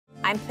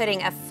I'm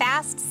putting a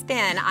fast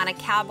spin on a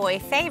cowboy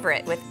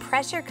favorite with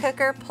pressure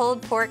cooker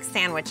pulled pork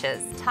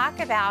sandwiches.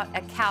 Talk about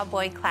a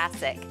cowboy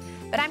classic.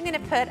 But I'm gonna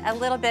put a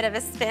little bit of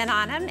a spin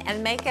on them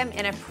and make them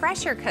in a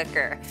pressure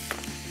cooker.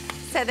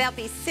 So they'll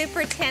be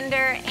super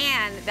tender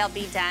and they'll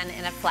be done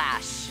in a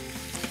flash.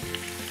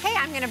 Okay,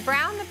 I'm gonna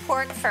brown the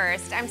pork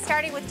first. I'm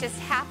starting with just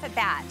half a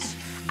batch.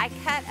 I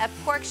cut a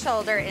pork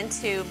shoulder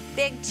into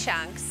big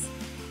chunks,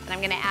 and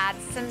I'm gonna add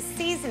some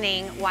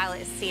seasoning while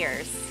it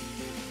sears.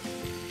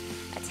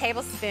 A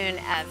tablespoon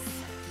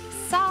of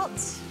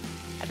salt,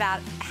 about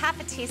half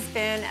a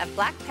teaspoon of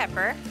black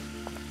pepper,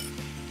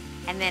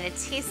 and then a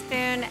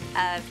teaspoon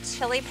of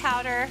chili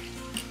powder,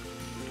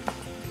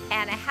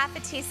 and a half a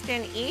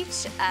teaspoon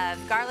each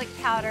of garlic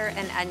powder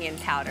and onion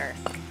powder.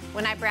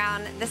 When I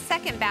brown the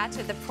second batch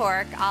of the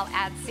pork, I'll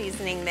add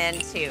seasoning then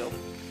too.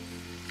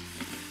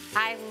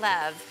 I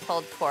love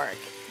pulled pork,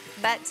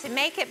 but to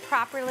make it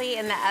properly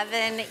in the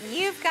oven,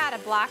 you've got to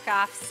block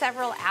off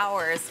several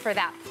hours for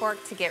that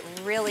pork to get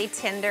really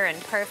tender and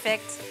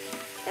perfect.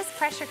 This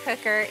pressure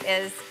cooker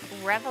is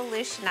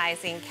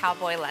revolutionizing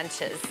cowboy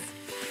lunches.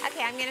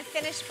 Okay, I'm gonna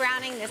finish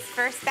browning this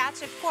first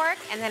batch of pork,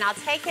 and then I'll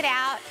take it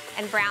out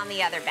and brown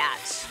the other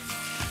batch.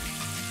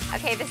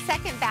 Okay, the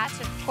second batch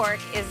of pork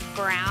is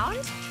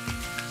browned.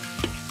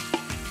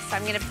 So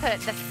I'm gonna put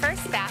the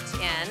first batch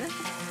in.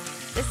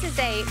 This is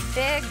a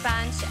big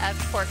bunch of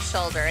pork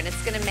shoulder, and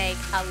it's gonna make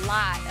a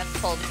lot of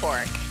pulled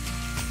pork.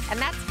 And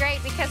that's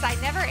great because I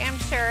never am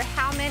sure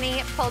how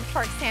many pulled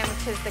pork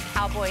sandwiches the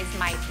cowboys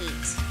might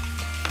eat.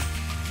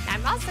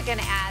 I'm also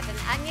gonna add an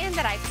onion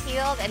that I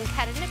peeled and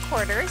cut into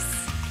quarters.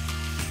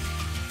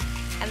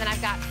 And then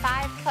I've got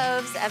 5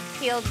 cloves of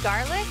peeled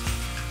garlic,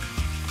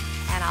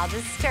 and I'll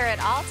just stir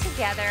it all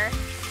together.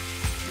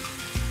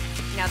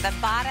 You know, the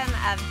bottom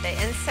of the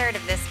insert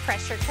of this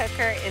pressure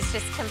cooker is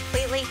just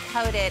completely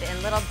coated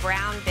in little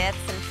brown bits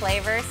and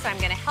flavors, so I'm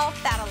gonna help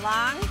that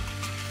along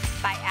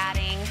by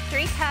adding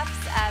 3 cups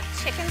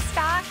of chicken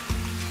stock.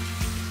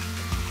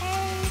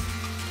 Okay.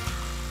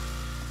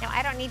 Now,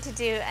 I don't need to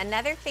do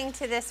another thing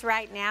to this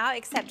right now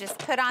except just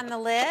put on the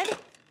lid.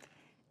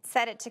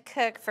 Set it to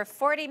cook for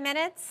 40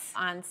 minutes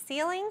on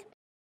sealing.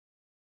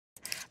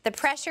 The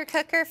pressure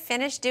cooker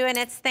finished doing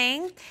its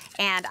thing,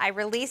 and I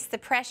released the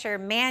pressure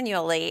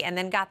manually and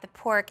then got the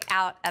pork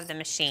out of the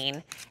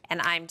machine,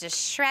 and I'm just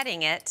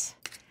shredding it.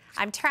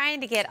 I'm trying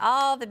to get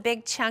all the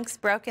big chunks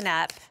broken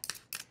up.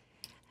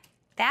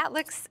 That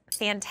looks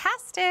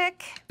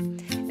fantastic.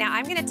 Now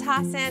I'm gonna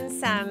toss in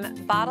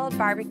some bottled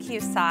barbecue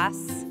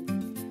sauce,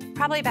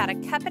 probably about a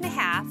cup and a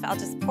half. I'll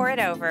just pour it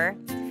over.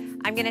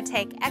 I'm gonna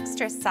take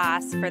extra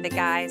sauce for the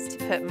guys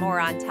to put more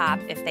on top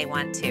if they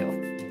want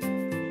to.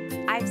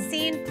 I've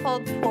seen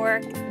pulled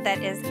pork that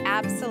is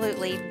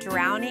absolutely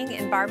drowning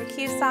in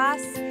barbecue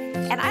sauce,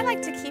 and I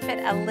like to keep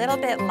it a little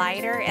bit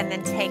lighter and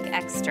then take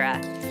extra.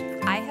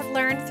 I have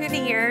learned through the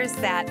years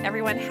that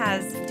everyone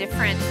has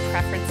different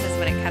preferences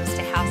when it comes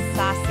to how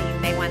saucy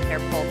they want their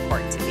pulled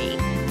pork to be.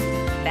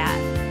 That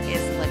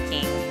is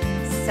looking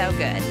so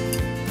good.